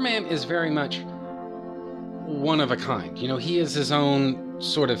 Superman is very much one of a kind. He is his own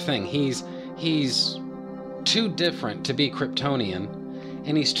sort of thing. He's too different to be Kryptonian,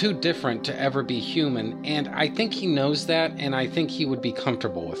 and he's too different to ever be human, and I think he knows that, and I think he would be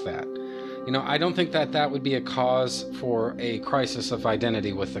comfortable with that. I don't think that would be a cause for a crisis of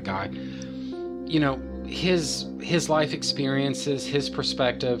identity with the guy. His life experiences, his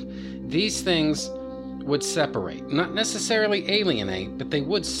perspective, these things would separate, not necessarily alienate, but they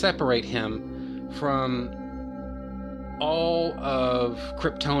would separate him from all of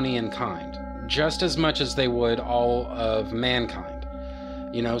Kryptonian kind, just as much as they would all of mankind.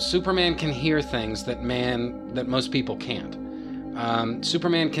 Superman can hear things that most people can't.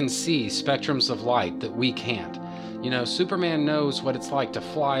 Superman can see spectrums of light that we can't. Superman knows what it's like to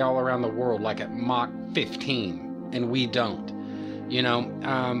fly all around the world like at Mach 15, and we don't.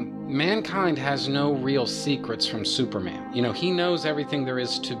 Mankind has no real secrets from Superman. He knows everything there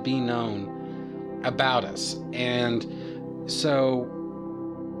is to be known about us. And so,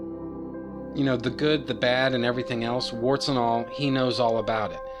 the good, the bad, and everything else, warts and all, he knows all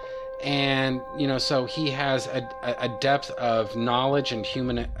about it. And, so he has a depth of knowledge and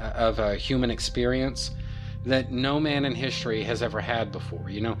human experience that no man in history has ever had before.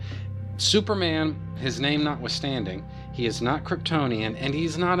 Superman, his name notwithstanding, he is not Kryptonian, and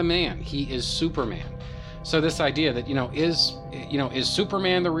he's not a man. He is Superman. So this idea that, is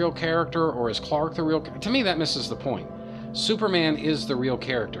Superman the real character, or is Clark the real? To me, that misses the point. Superman is the real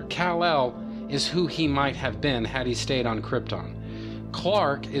character. Kal-El is who he might have been had he stayed on Krypton.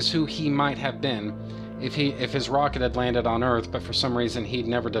 Clark is who he might have been if his rocket had landed on Earth, but for some reason he'd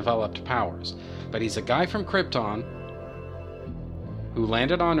never developed powers. But he's a guy from Krypton who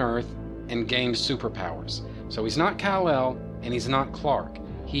landed on Earth and gained superpowers. So he's not Kal-El and he's not Clark.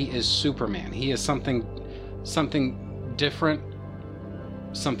 He is Superman. He is something different,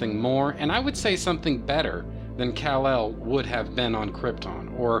 something more, and I would say something better than Kal-El would have been on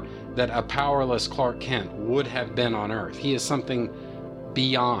Krypton, or that a powerless Clark Kent would have been on Earth. He is something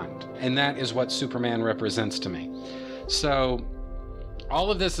beyond, and that is what Superman represents to me. So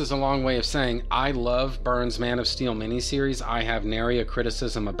all of this is a long way of saying I love Byrne's Man of Steel miniseries. I have nary a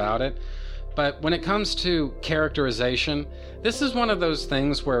criticism about it. But when it comes to characterization, this is one of those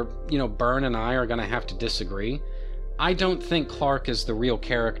things where, Byrne and I are going to have to disagree. I don't think Clark is the real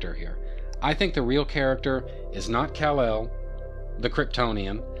character here. I think the real character is not Kal-El, the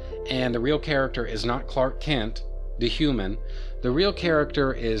Kryptonian, and the real character is not Clark Kent, the human. The real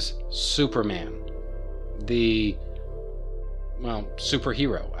character is Superman, the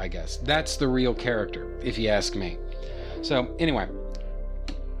superhero, I guess. That's the real character, if you ask me. So, anyway,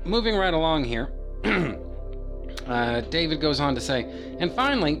 moving right along here, David goes on to say, and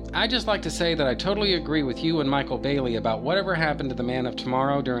finally, I'd just like to say that I totally agree with you and Michael Bailey about whatever happened to the Man of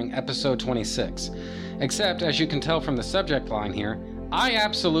Tomorrow during episode 26. Except, as you can tell from the subject line here, I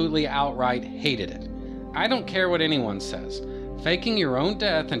absolutely outright hated it. I don't care what anyone says. Faking your own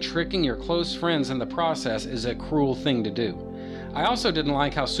death and tricking your close friends in the process is a cruel thing to do. I also didn't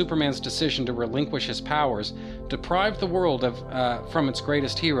like how Superman's decision to relinquish his powers deprived the world from its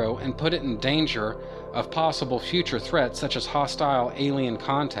greatest hero and put it in danger of possible future threats such as hostile alien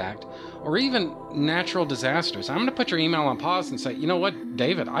contact or even natural disasters. I'm going to put your email on pause and say, you know what,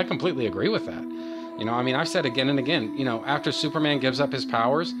 David, I completely agree with that. I've said again and again, after Superman gives up his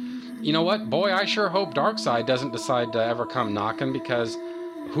powers, you know what, boy, I sure hope Darkseid doesn't decide to ever come knocking, because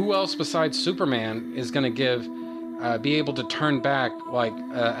who else besides Superman is going to be able to turn back like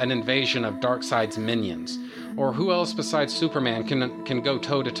an invasion of Darkseid's minions? Or who else besides Superman can go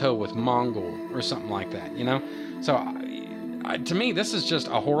toe-to-toe with Mongul or something like that, So to me, this is just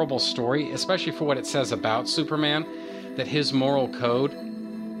a horrible story, especially for what it says about Superman, that his moral code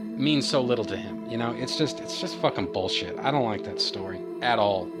means so little to him. It's just fucking bullshit. I don't like that story at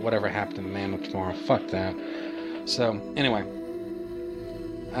all. Whatever happened to the Man of Tomorrow, fuck that. So anyway,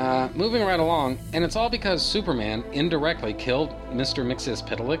 moving right along, and it's all because Superman indirectly killed Mr.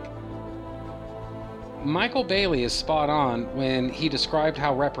 Mxyzptlk. Michael Bailey is spot on when he described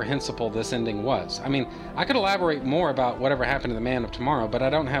how reprehensible this ending was. I mean, I could elaborate more about whatever happened to the Man of Tomorrow, but I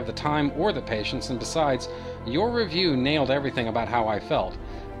don't have the time or the patience, and besides, your review nailed everything about how I felt.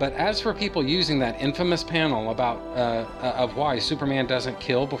 But as for people using that infamous panel about of why Superman doesn't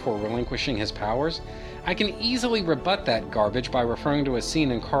kill before relinquishing his powers, I can easily rebut that garbage by referring to a scene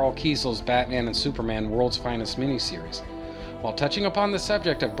in Carl Kiesel's Batman and Superman World's Finest miniseries. While touching upon the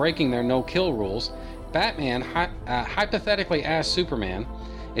subject of breaking their no-kill rules, Batman hypothetically asked Superman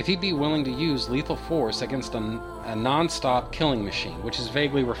if he'd be willing to use lethal force against a non-stop killing machine, which is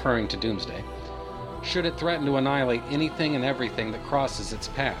vaguely referring to Doomsday, should it threaten to annihilate anything and everything that crosses its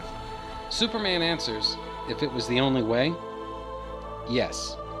path. Superman answers, if it was the only way,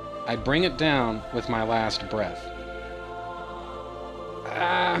 yes, I'd bring it down with my last breath.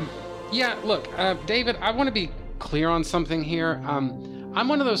 David, I want to be clear on something here. I'm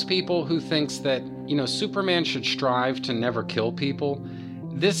one of those people who thinks that, Superman should strive to never kill people.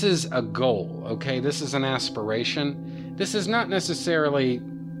 This is a goal, okay? This is an aspiration. This is not necessarily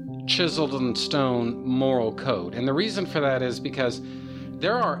chiseled in stone moral code. And the reason for that is because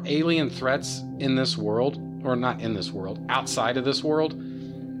there are alien threats in this world, or not in this world, outside of this world,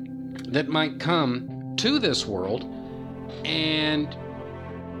 that might come to this world, and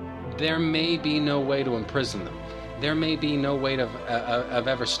there may be no way to imprison them. There may be no way of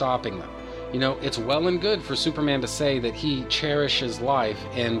ever stopping them. You know, it's well and good for Superman to say that he cherishes life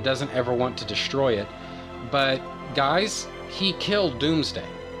and doesn't ever want to destroy it. But, guys, he killed Doomsday.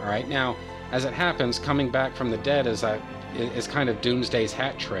 All right? Now, as it happens, coming back from the dead is kind of Doomsday's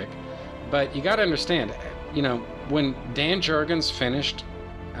hat trick. But you got to understand, you know, when Dan Jurgens finished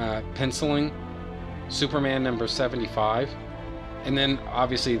penciling Superman number 75, and then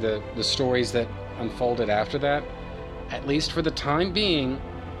obviously the stories that unfolded after that, at least for the time being,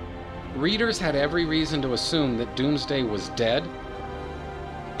 readers had every reason to assume that Doomsday was dead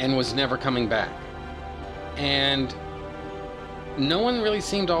and was never coming back. And no one really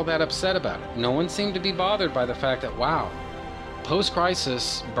seemed all that upset about it. No one seemed to be bothered by the fact that, wow,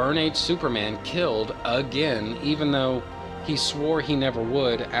 post-crisis Byrne Age Superman killed again, even though he swore he never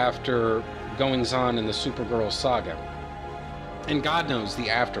would after goings-on in the Supergirl saga. And God knows the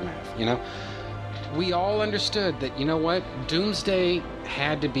aftermath, you know? We all understood that, you know what, Doomsday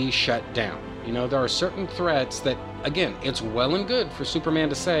had to be shut down. You know, there are certain threats that, again, it's well and good for Superman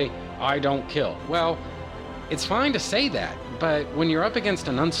to say, I don't kill. Well, it's fine to say that, but when you're up against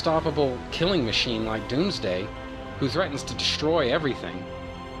an unstoppable killing machine like Doomsday, who threatens to destroy everything,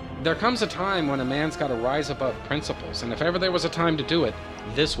 there comes a time when a man's got to rise above principles, and if ever there was a time to do it,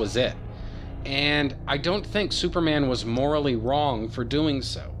 this was it. And I don't think Superman was morally wrong for doing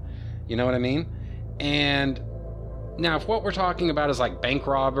so. You know what I mean? And now, if what we're talking about is like bank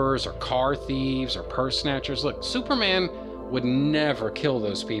robbers or car thieves or purse snatchers, look, Superman would never kill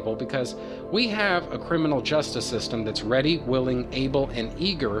those people because we have a criminal justice system that's ready, willing, able, and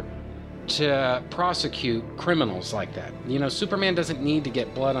eager to prosecute criminals like that. You know, Superman doesn't need to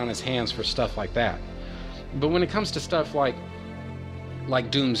get blood on his hands for stuff like that. But when it comes to stuff like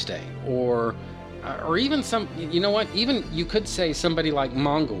Doomsday or even some, you know what, even you could say somebody like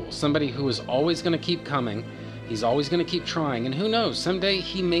Mongul, somebody who is always going to keep coming, he's always going to keep trying, and who knows, someday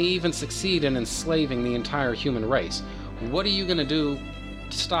he may even succeed in enslaving the entire human race. What are you going to do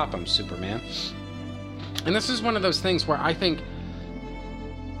to stop him, Superman? And this is one of those things where I think,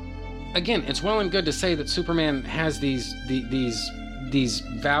 again, it's well and good to say that Superman has these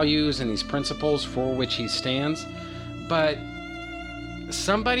values and these principles for which he stands, but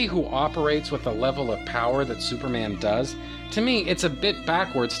somebody who operates with the level of power that Superman does, to me, it's a bit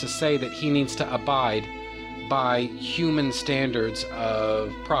backwards to say that he needs to abide by human standards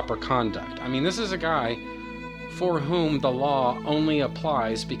of proper conduct. I mean, this is a guy for whom the law only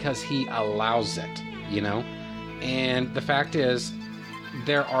applies because he allows it, you know? And the fact is,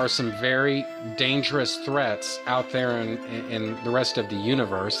 there are some very dangerous threats out there in the rest of the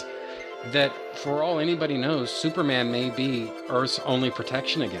universe that, for all anybody knows, Superman may be Earth's only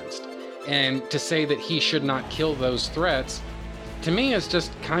protection against. And to say that he should not kill those threats, to me, is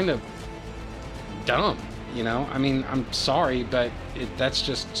just kind of dumb, you know? I mean, I'm sorry, but that's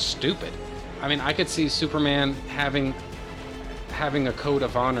just stupid. I mean, I could see Superman having a code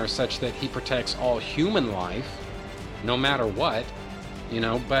of honor such that he protects all human life, no matter what, you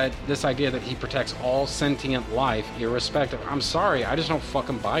know, but this idea that he protects all sentient life, irrespective, I'm sorry, I just don't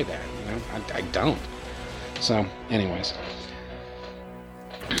fucking buy that, you know, I don't. So, anyways.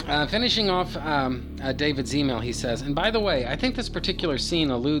 Finishing off David's email, he says, and by the way, I think this particular scene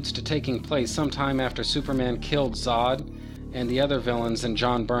alludes to taking place sometime after Superman killed Zod and the other villains in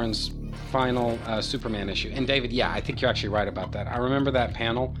John Byrne's final Superman issue. And David, yeah, I think you're actually right about that. I remember that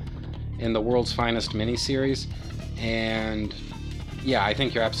panel in the World's Finest miniseries, and yeah, I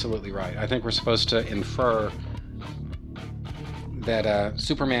think you're absolutely right. I think we're supposed to infer that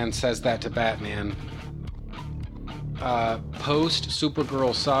Superman says that to Batman post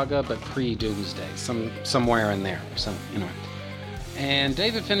Supergirl saga, but pre-Doomsday, somewhere in there. So anyway, and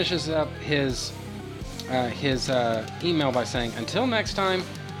David finishes up his email by saying, "Until next time,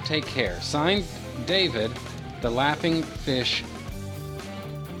 take care." Signed, David, the Laughing Fish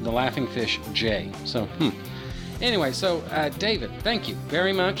J. So Anyway, so David, thank you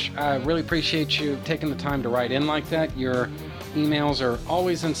very much. I really appreciate you taking the time to write in like that. Your emails are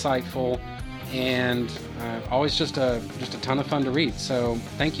always insightful and always just a ton of fun to read. So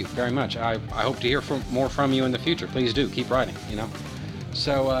thank you very much. I hope to hear more from you in the future. Please do keep writing. You know.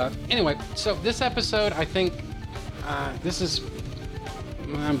 So anyway, so this episode, I think this is.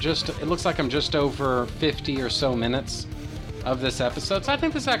 It looks like I'm just over 50 or so minutes of this episode. So I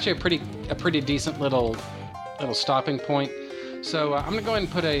think this is actually a pretty decent little stopping point. So I'm gonna go ahead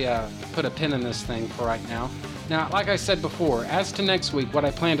and put a pin in this thing for right now. Now, like I said before, as to next week, what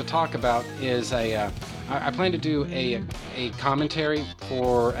I plan to talk about is I plan to do a commentary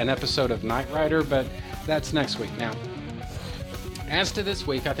for an episode of Knight Rider, but that's next week. Now, as to this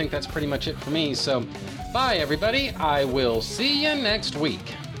week, I think that's pretty much it for me. So, bye everybody. I will see you next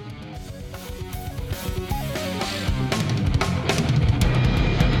week.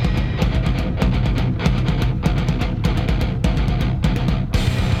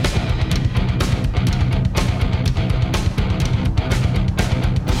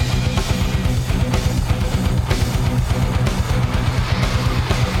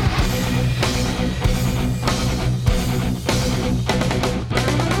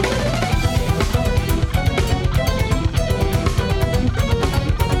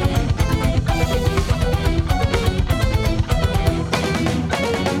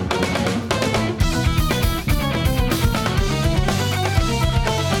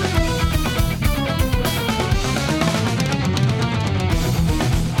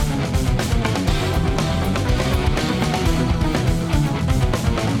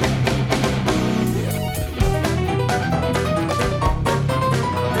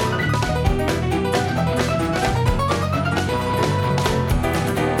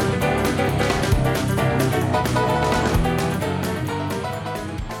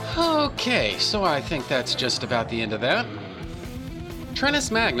 So I think that's just about the end of that.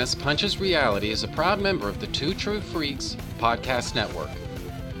 Trentus Magnus Punches Reality is a proud member of the Two True Freaks podcast network.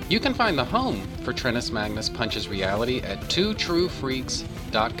 You can find the home for Trentus Magnus Punches Reality at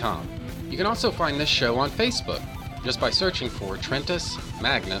twotruefreaks.com. You can also find this show on Facebook just by searching for Trentus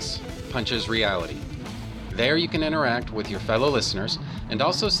Magnus Punches Reality. There you can interact with your fellow listeners and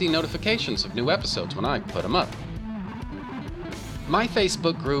also see notifications of new episodes when I put them up. My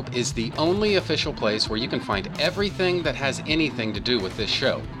Facebook group is the only official place where you can find everything that has anything to do with this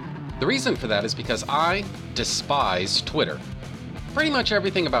show. The reason for that is because I despise Twitter. Pretty much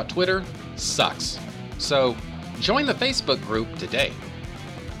everything about Twitter sucks. So join the Facebook group today.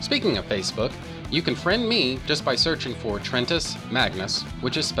 Speaking of Facebook, you can friend me just by searching for Trentus Magnus,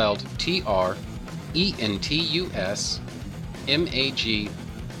 which is spelled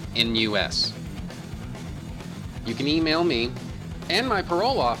TrentusMagnus. You can email me and my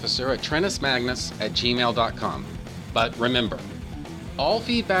parole officer at trentusmagnus@gmail.com. But remember, all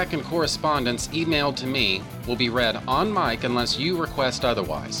feedback and correspondence emailed to me will be read on mic unless you request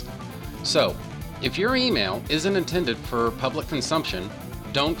otherwise. So, if your email isn't intended for public consumption,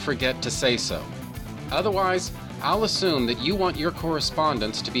 don't forget to say so. Otherwise, I'll assume that you want your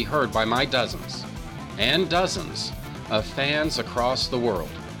correspondence to be heard by my dozens and dozens of fans across the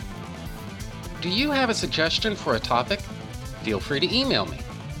world. Do you have a suggestion for a topic? Feel free to email me,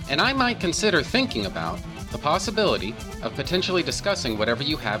 and I might consider thinking about the possibility of potentially discussing whatever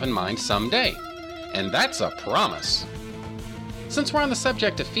you have in mind someday. And that's a promise. Since we're on the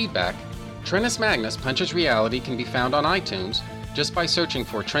subject of feedback, Trentus Magnus Punches Reality can be found on iTunes just by searching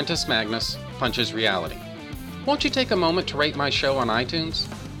for Trentus Magnus Punches Reality. Won't you take a moment to rate my show on iTunes?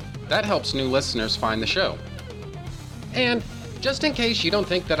 That helps new listeners find the show. And just in case you don't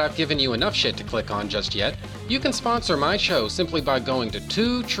think that I've given you enough shit to click on just yet, you can sponsor my show simply by going to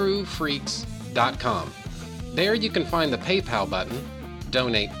twotruefreaks.com. There you can find the PayPal button,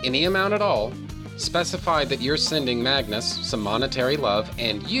 donate any amount at all, specify that you're sending Magnus some monetary love,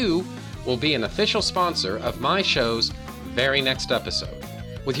 and you will be an official sponsor of my show's very next episode,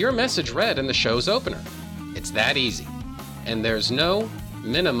 with your message read in the show's opener. It's that easy. And there's no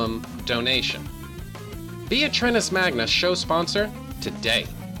minimum donation. Be a Trentus Magnus show sponsor today.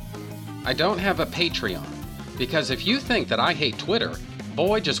 I don't have a Patreon, because if you think that I hate Twitter,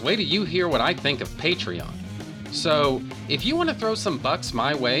 boy, just wait till you hear what I think of Patreon. So, if you want to throw some bucks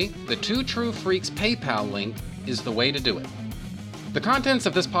my way, the Two True Freaks PayPal link is the way to do it. The contents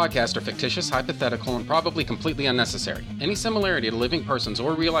of this podcast are fictitious, hypothetical, and probably completely unnecessary. Any similarity to living persons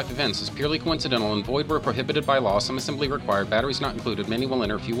or real-life events is purely coincidental and void where prohibited by law. Some assembly required, batteries not included, many will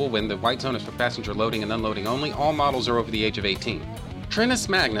enter, few will win. The white zone is for passenger loading and unloading only. All models are over the age of 18. Trentus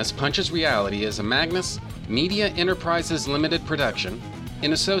Magnus Punches Reality is a Magnus Media Enterprises Limited production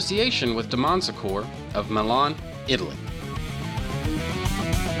in association with Demonsacor of Milan, Italy.